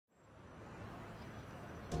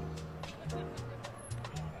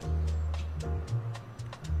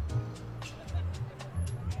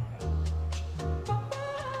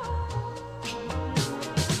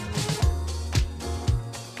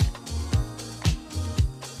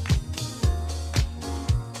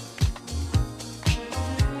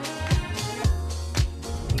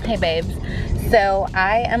Hey babes, so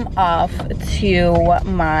I am off to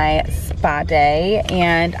my spa day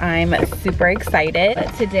and I'm super excited.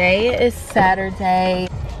 Today is Saturday.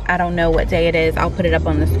 I don't know what day it is. I'll put it up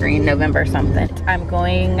on the screen, November something. I'm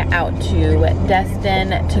going out to Destin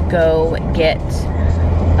to go get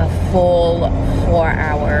a full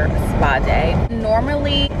 4-hour spa day.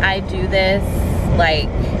 Normally I do this like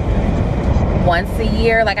once a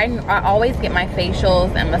year. Like I always get my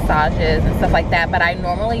facials and massages and stuff like that, but I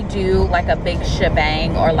normally do like a big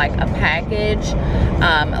shebang or like a package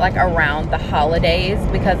like around the holidays,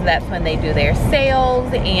 because that's when they do their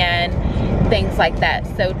sales and things like that.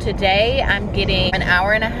 So today I'm getting an 1.5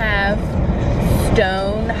 hour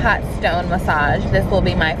hot stone massage. This will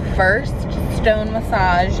be my first stone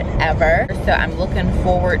massage ever, so I'm looking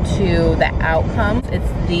forward to the outcomes.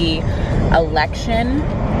 It's the election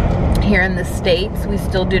here in the States. We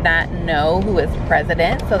still do not know who is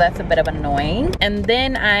president, so that's a bit of annoying. And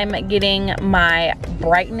then I'm getting my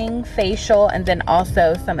brightening facial and then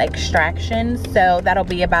also some extractions, so that'll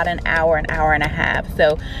be about an hour, an hour and a half.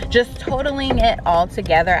 So just totaling it all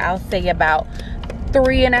together, I'll say about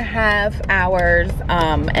 3.5 hours.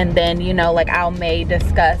 And then, you know, like I may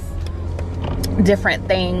discuss different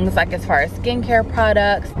things like as far as skincare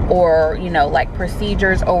products or, you know, like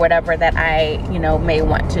procedures or whatever that I, you know, may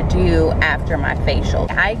want to do after my facial.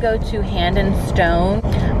 I go to Hand and Stone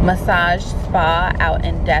Massage Spa out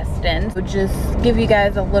in Destin. So just give you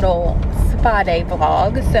guys a little spa day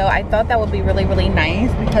vlog. So I thought that would be really, really nice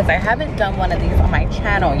because I haven't done one of these on my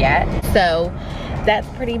channel yet. So that's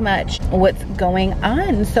pretty much what's going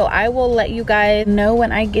on. So I will let you guys know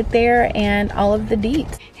when I get there and all of the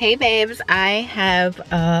deets. Hey babes, I have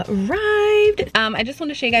arrived. I just want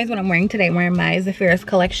to show you guys what I'm wearing today. I'm wearing my Zafirah's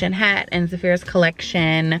Collection hat and Zafirah's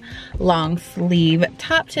Collection long sleeve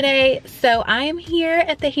top today. So I am here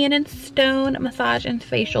at the Hand and Stone Massage and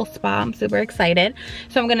Facial Spa. I'm super excited.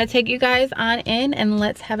 So I'm gonna take you guys on in and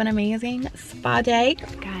let's have an amazing spa day.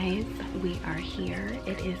 Guys, we are here.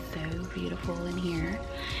 It is so beautiful in here.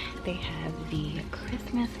 They have the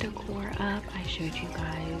Christmas decor up. I showed you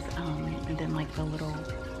guys, and then like the little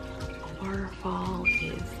waterfall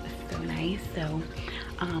is so nice. So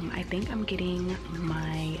I think I'm getting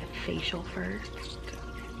my facial first.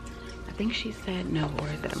 I think she said no, or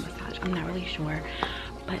is it a massage? I'm not really sure.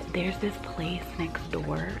 But there's this place next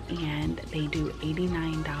door and they do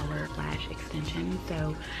 $89 lash extensions.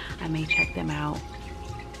 So I may check them out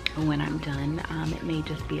when I'm done. It may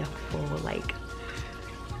just be a full, like,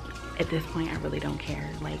 at this point I really don't care.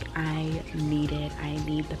 Like, I need it. I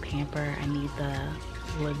need the pamper. I need the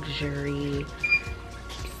luxury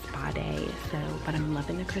spa day. So, but I'm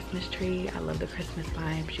loving the Christmas tree. I love the Christmas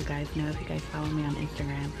vibes. You guys know, if you guys follow me on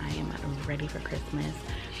Instagram, I am ready for Christmas.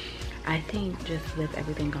 I think just with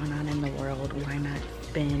everything going on in the world, why not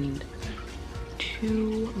spend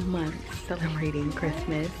 2 months celebrating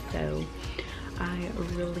Christmas? So I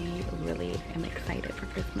really, really am excited for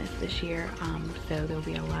Christmas this year. So there'll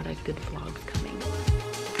be a lot of good vlogs coming.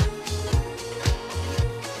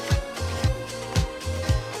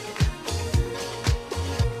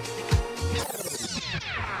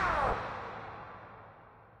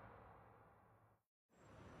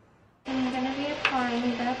 I'm going to be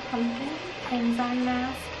applying the pumpkin enzyme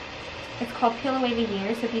mask. It's called Peel Away the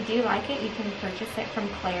Years. So if you do like it, you can purchase it from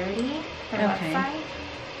Clarity, their website.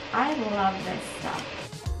 I love this stuff.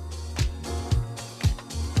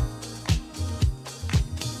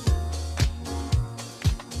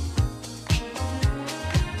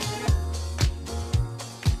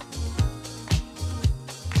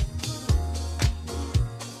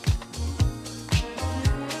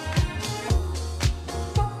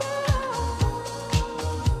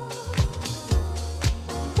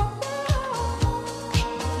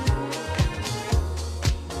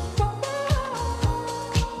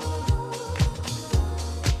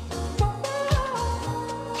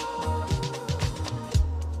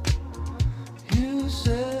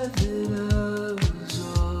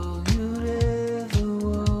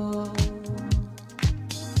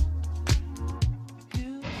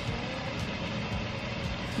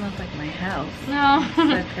 Smells like my house. No.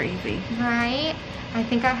 So crazy. Right? I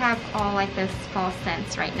think I have all like those fall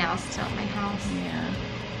scents right now still in my house. Yeah.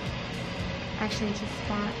 Actually just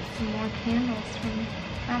bought some more candles from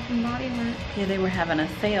Bath and Body Works. Yeah, they were having a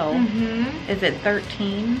sale. Is it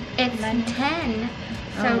 13? It's 10.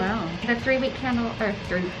 So oh wow. The 3-wick candle, or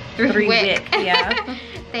three wick, yeah.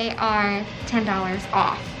 They are $10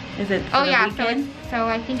 off. Is it for oh the yeah, weekend? so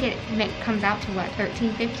I think it comes out to what,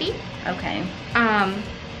 $13.50? Okay.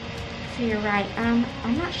 So you're right.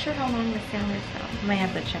 I'm not sure how long the sale is though. I might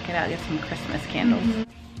have to check it out, get some Christmas candles.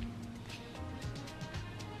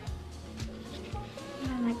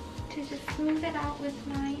 smooth it out with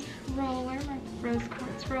my roller, my rose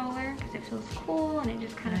quartz roller, because it feels cool and it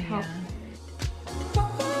just kind of helps.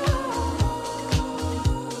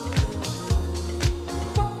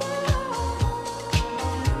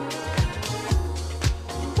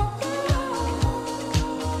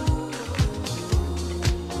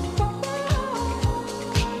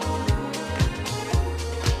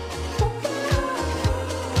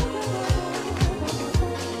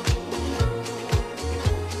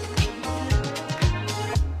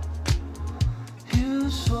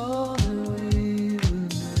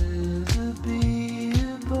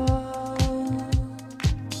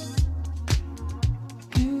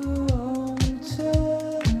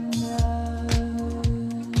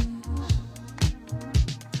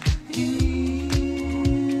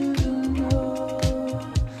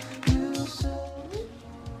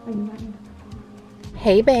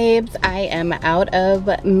 Hey babes, I am out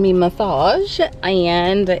of me massage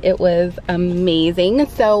and it was amazing.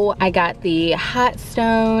 So I got the hot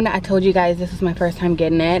stone. I told you guys this is my first time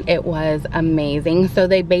getting it. It was amazing. So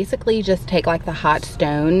they basically just take like the hot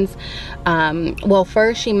stones. Well,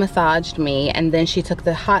 first she massaged me and then she took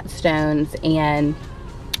the hot stones and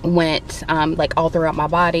went like all throughout my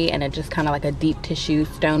body, and it just kind of like a deep tissue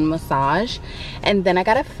stone massage. And then I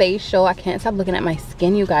got a facial. I can't stop looking at my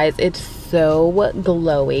skin, you guys. It's so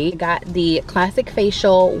glowy. Got the classic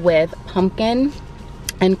facial with pumpkin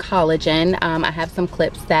and collagen. I have some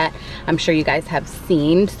clips that I'm sure you guys have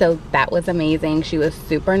seen, so that was amazing. She was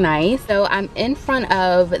super nice. So I'm in front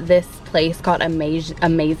of this place called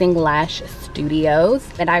Amazing Lash Studios,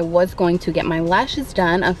 and I was going to get my lashes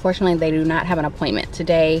done. Unfortunately, they do not have an appointment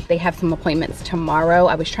today. They have some appointments tomorrow.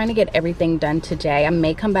 I was trying to get everything done today. I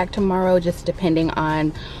may come back tomorrow, just depending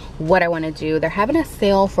on what I want to do. They're having a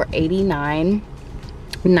sale for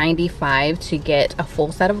 $89.95 to get a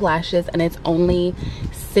full set of lashes, and it's only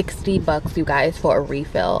 60 bucks, you guys, for a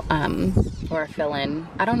refill or a fill-in.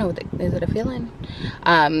 I don't know what is it, a fill-in?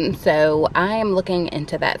 So I am looking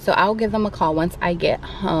into that, so I'll give them a call once I get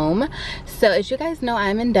home. So as you guys know,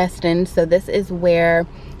 I'm in Destin, so this is where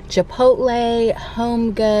Chipotle,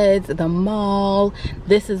 Home Goods, the mall,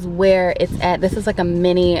 this is where it's at. This is like a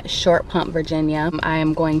mini Short Pump, Virginia. I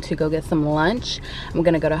am going to go get some lunch. I'm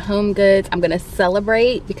gonna go to Home Goods. I'm gonna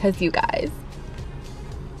celebrate because, you guys,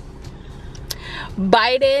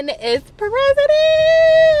 Biden is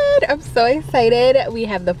president. I'm so excited. We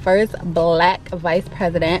have the first black vice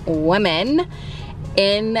president woman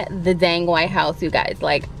in the dang White House, you guys.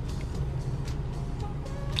 Like,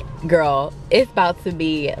 girl, it's about to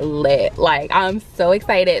be lit. Like, I'm so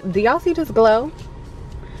excited. Do y'all see this glow?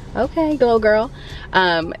 Okay, glow girl.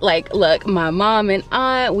 Like, look, my mom and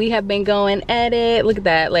aunt, we have been going at it. Look at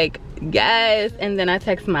that, like, yes. And then I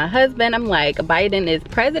text my husband, I'm like, Biden is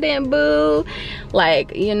president, boo.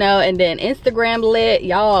 Like, you know. And then Instagram lit.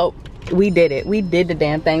 Y'all, we did it. We did the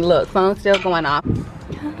damn thing. Look, phone's still going off.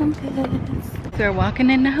 Home Goods. So we're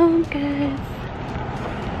walking into Home Goods.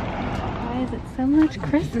 Why is it so much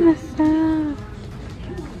Christmas stuff?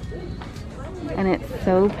 And it's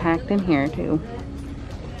so packed in here too.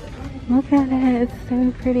 Look at it, it's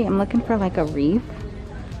so pretty. I'm looking for like a wreath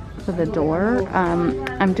for the door.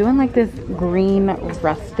 I'm doing like this green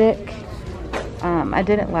rustic. I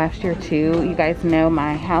did it last year too. You guys know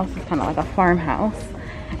my house is kind of like a farmhouse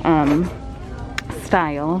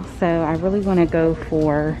style. So I really want to go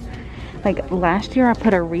for, like, last year I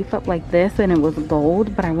put a wreath up like this and it was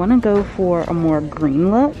gold, but I want to go for a more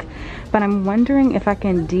green look. But I'm wondering if I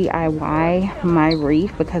can DIY my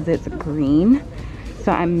wreath because it's green.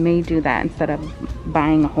 So I may do that instead of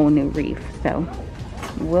buying a whole new wreath. So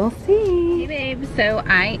we'll see. Hey babe, so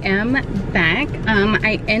I am back.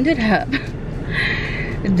 I ended up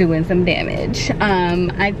doing some damage.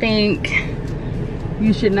 I think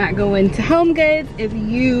you should not go into Home Goods if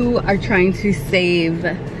you are trying to save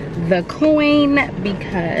the coin,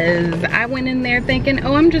 because I went in there thinking,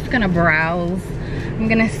 oh, I'm just gonna browse. I'm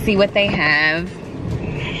gonna see what they have.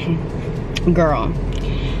 Girl,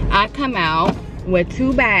 I come out with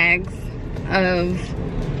 2 bags of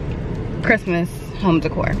Christmas home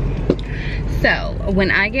decor. So when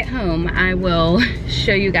I get home, I will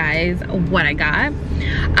show you guys what I got.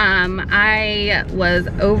 I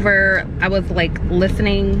was like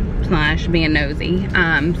listening / being nosy.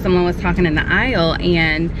 Someone was talking in the aisle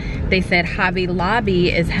and they said Hobby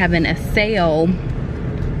Lobby is having a sale,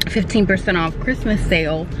 15% off Christmas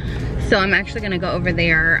sale. So I'm actually gonna go over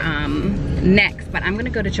there next, but I'm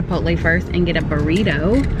gonna go to Chipotle first and get a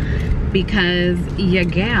burrito because your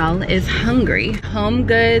gal is hungry. Home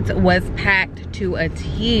Goods was packed to a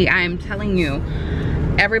T. I am telling you,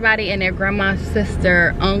 everybody and their grandma,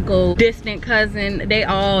 sister, uncle, distant cousin, they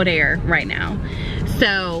all there right now.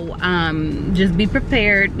 So just be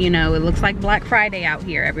prepared. You know, it looks like Black Friday out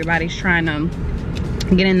here. Everybody's trying to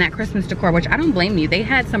get in that Christmas decor, which I don't blame you. They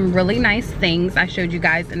had some really nice things I showed you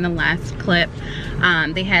guys in the last clip.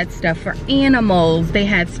 They had stuff for animals, they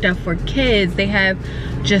had stuff for kids, they have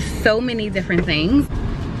just so many different things.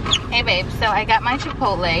 Hey babe, so I got my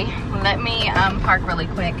Chipotle. Let me park really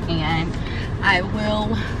quick and I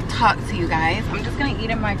will talk to you guys. I'm just gonna eat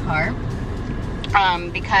in my car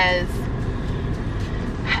because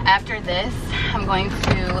after this I'm going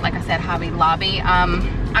to, like I said, Hobby Lobby.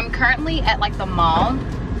 I'm currently at like the mall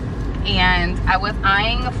and I was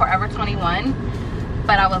eyeing Forever 21,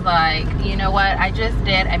 but I was like, you know what, I just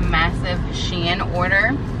did a massive Shein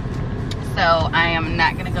order, so I am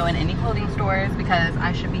not gonna go in any clothing stores because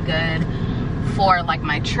I should be good for like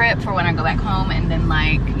my trip, for when I go back home, and then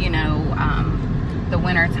like, you know, the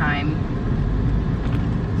winter time.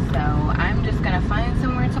 So I'm just gonna find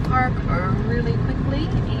somewhere to park really quickly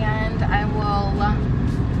and I will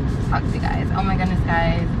talk to you guys. Oh my goodness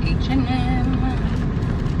guys, H&M.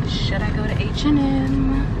 Should I go to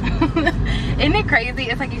H&M? Isn't it crazy?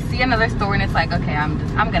 It's like you see another store and it's like, okay, I'm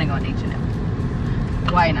gonna go to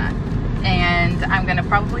H&M. Why not? And I'm gonna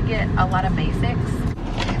probably get a lot of basics.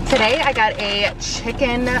 Today I got a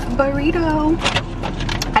chicken burrito.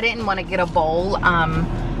 I didn't want to get a bowl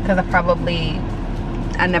because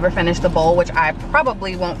I never finished the bowl, which I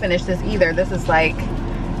probably won't finish this either. This is like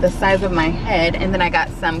the size of my head. And then I got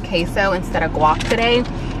some queso instead of guac today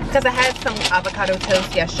because I had some avocado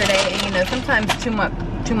toast yesterday, and you know, sometimes too much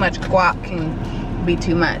guac can be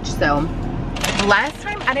too much. So last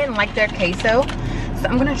time I didn't like their queso, so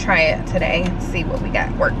I'm gonna try it today and see what we got,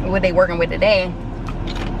 what they working with today.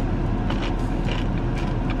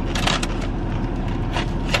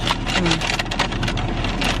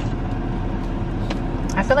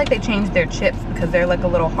 I feel like they changed their chips because they're like a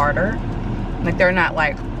little harder. Like they're not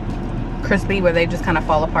like crispy where they just kind of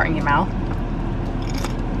fall apart in your mouth.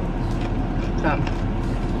 So,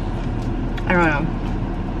 I don't know.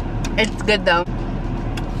 It's good though.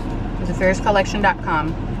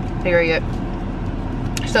 zafirahplezant.com, period.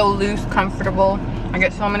 So loose, comfortable. I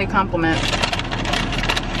get so many compliments.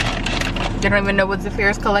 They don't even know what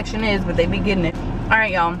Zafirah's collection is, but they be getting it. All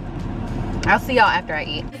right, y'all. I'll see y'all after I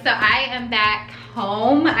eat. So I am back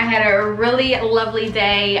home. I had a really lovely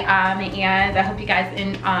day, and I hope you guys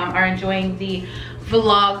are enjoying the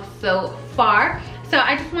vlog so far. So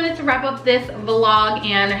I just wanted to wrap up this vlog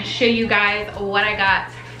and show you guys what I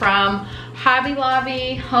got from Hobby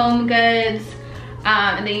Lobby, Home Goods,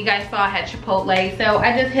 and then you guys saw I had Chipotle. So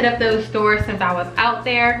I just hit up those stores since I was out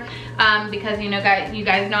there because you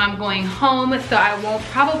guys know I'm going home, so I won't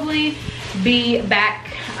probably be back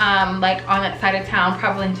like on that side of town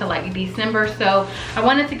probably until like December. So I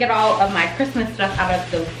wanted to get all of my Christmas stuff out of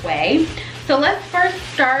the way. So let's first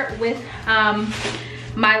start with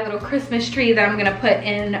my little Christmas tree that I'm gonna put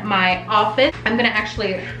in my office. I'm gonna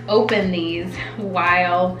actually open these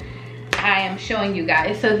while I am showing you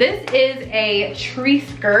guys. So this is a tree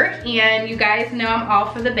skirt, and you guys know I'm all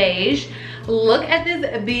for the beige. Look at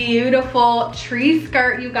this beautiful tree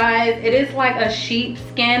skirt, you guys. It is like a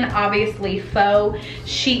sheepskin, obviously faux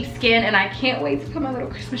sheepskin, and I can't wait to put my little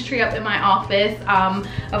Christmas tree up in my office.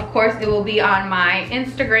 Of course, it will be on my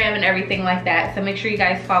Instagram and everything like that, so make sure you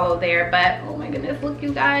guys follow there. But oh my goodness, look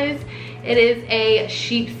you guys. It is a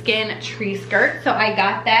sheepskin tree skirt, so I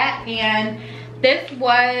got that, and this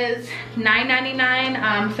was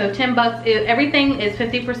 $9.99, so 10 bucks. Everything is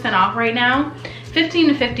 50% off right now. 15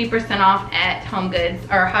 to 50% off at Home Goods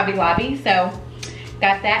or Hobby Lobby, so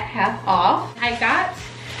got that half off. I got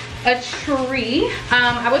a tree.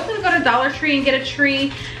 I was gonna go to Dollar Tree and get a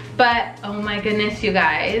tree, but oh my goodness, you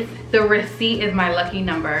guys, the receipt is my lucky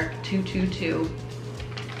number, 222.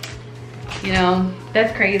 You know,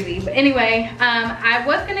 that's crazy. But anyway, I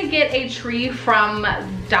was gonna get a tree from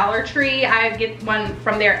Dollar Tree. I get one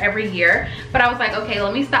from there every year, but I was like, okay,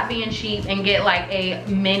 let me stop being cheap and get like a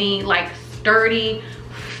mini, like sturdy,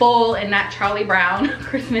 full, and not Charlie Brown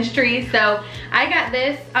Christmas tree. So I got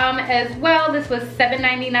this as well. This was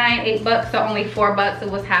 $7.99, 8 bucks, so only 4 bucks. It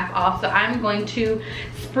was half off. So I'm going to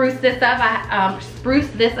spruce this up.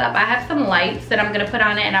 I have some lights that I'm gonna put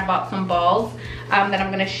on it, and I bought some balls that I'm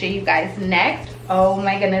gonna show you guys next. Oh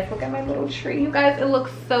my goodness, look at my little tree, you guys. It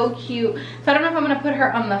looks so cute. So I don't know if I'm gonna put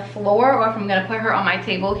her on the floor or if I'm gonna put her on my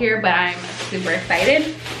table here, but I'm super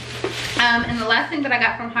excited. And the last thing that I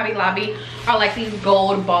got from Hobby Lobby are like these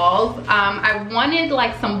gold balls. I wanted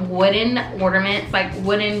like some wooden ornaments, like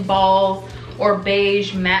wooden balls or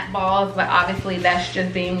beige matte balls, but obviously that's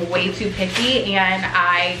just being way too picky and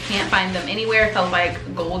I can't find them anywhere, so like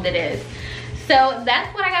gold it is. So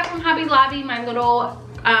that's what I got from Hobby Lobby, my little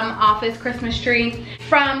office Christmas tree.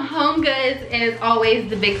 From Home Goods is always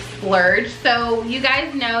the big splurge. So you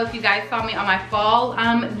guys know, if you guys saw me on my fall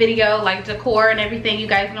video, like decor and everything, you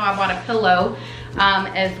guys know I bought a pillow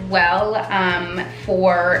as well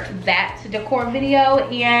for that decor video,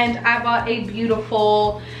 and I bought a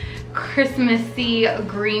beautiful Christmassy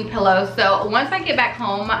green pillow. So once I get back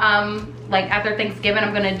home, like after Thanksgiving,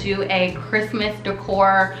 I'm gonna do a Christmas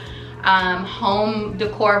decor home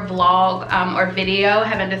decor vlog or video.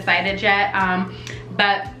 Haven't decided yet,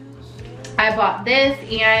 but I bought this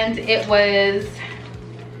and it was,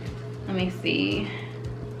 let me see,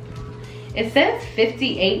 it says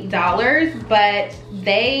 $58, but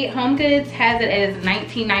Home Goods has it as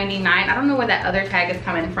 $19.99. I don't know where that other tag is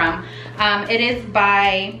coming from. It is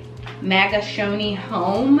by Magashoni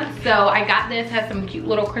Home. So I got this, has some cute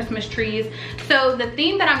little Christmas trees. So the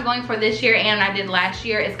theme that I'm going for this year and I did last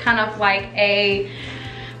year is kind of like a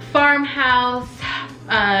farmhouse,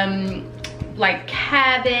 like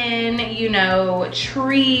cabin, you know,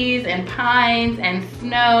 trees and pines and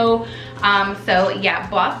snow. So yeah,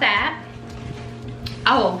 bought that.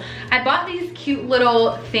 Oh, I bought these cute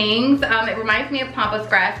little things. It reminds me of pampas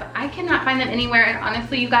grass, but I cannot find them anywhere. And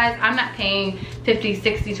honestly, you guys, I'm not paying 50,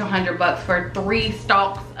 60 to 100 bucks for 3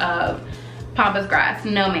 stalks of pampas grass.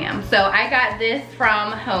 No, ma'am. So I got this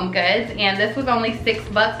from Home Goods, and this was only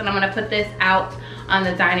 $6, and I'm gonna put this out on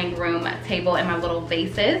the dining room table in my little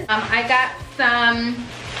vases. I got some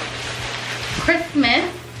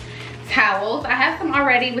Christmas towels. I have some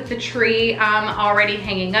already with the tree already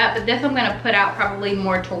hanging up, but this I'm gonna put out probably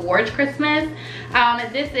more towards Christmas.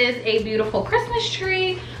 This is a beautiful Christmas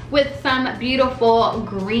tree with some beautiful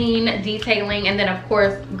green detailing, and then of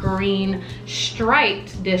course green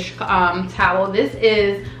striped dish towel. This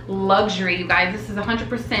is luxury, you guys. This is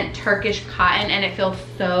 100% Turkish cotton, and it feels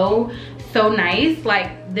so nice.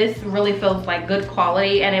 Like, this really feels like good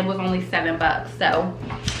quality, and it was only $7. So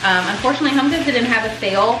unfortunately, Home Goods didn't have a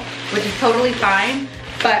sale, which is totally fine,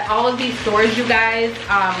 but all of these stores, you guys,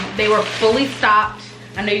 they were fully stocked.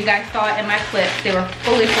 I know you guys saw it in my clips. They were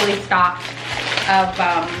fully stocked of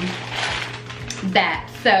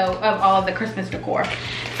of all of the Christmas decor.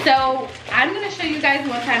 So I'm gonna show you guys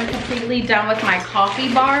once I'm completely done with my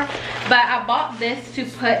coffee bar, but I bought this to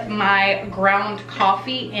put my ground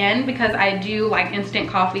coffee in because I do like instant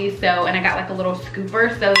coffee. So, and I got like a little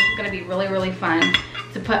scooper, so this is gonna be really fun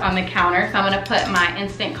to put on the counter. So I'm gonna put my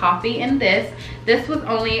instant coffee in this. This was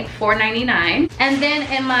only $4.99. And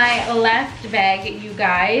then in my last bag, you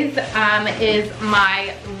guys, is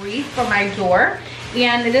my wreath for my door.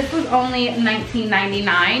 And this was only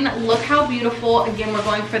 $19.99. Look how beautiful. Again, we're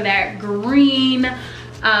going for that green,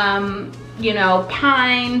 you know,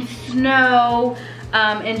 pine, snow,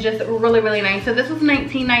 and just really nice. So this was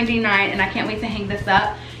 $19.99, and I can't wait to hang this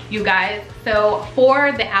up, you guys. So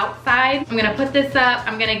for the outside, I'm gonna put this up.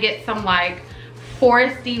 I'm gonna get some like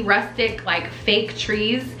foresty, rustic, like fake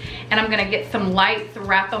trees, and I'm gonna get some lights,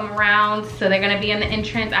 wrap them around, so they're gonna be in the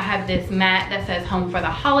entrance. I have this mat that says home for the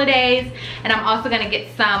holidays, and I'm also gonna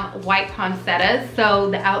get some white poinsettias,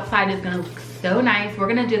 so the outside is gonna look so nice. We're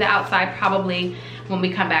gonna do the outside probably when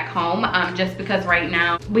we come back home, just because right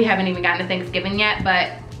now we haven't even gotten to Thanksgiving yet,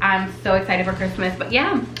 but I'm so excited for Christmas. But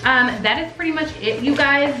yeah, that is pretty much it, you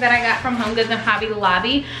guys, that I got from Home Goods and Hobby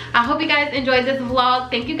Lobby. I hope you guys enjoyed this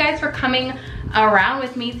vlog. Thank you guys for coming around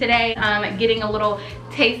with me today, getting a little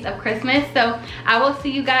taste of Christmas. So I will see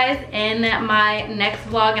you guys in my next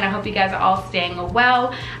vlog, and I hope you guys are all staying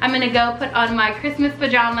well. I'm gonna go put on my Christmas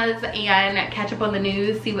pajamas and catch up on the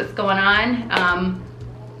news, see what's going on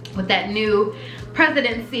with that new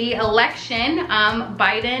presidency election.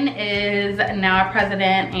 Biden is now our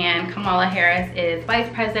president and Kamala Harris is vice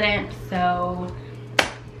president. So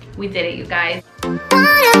we did it, you guys.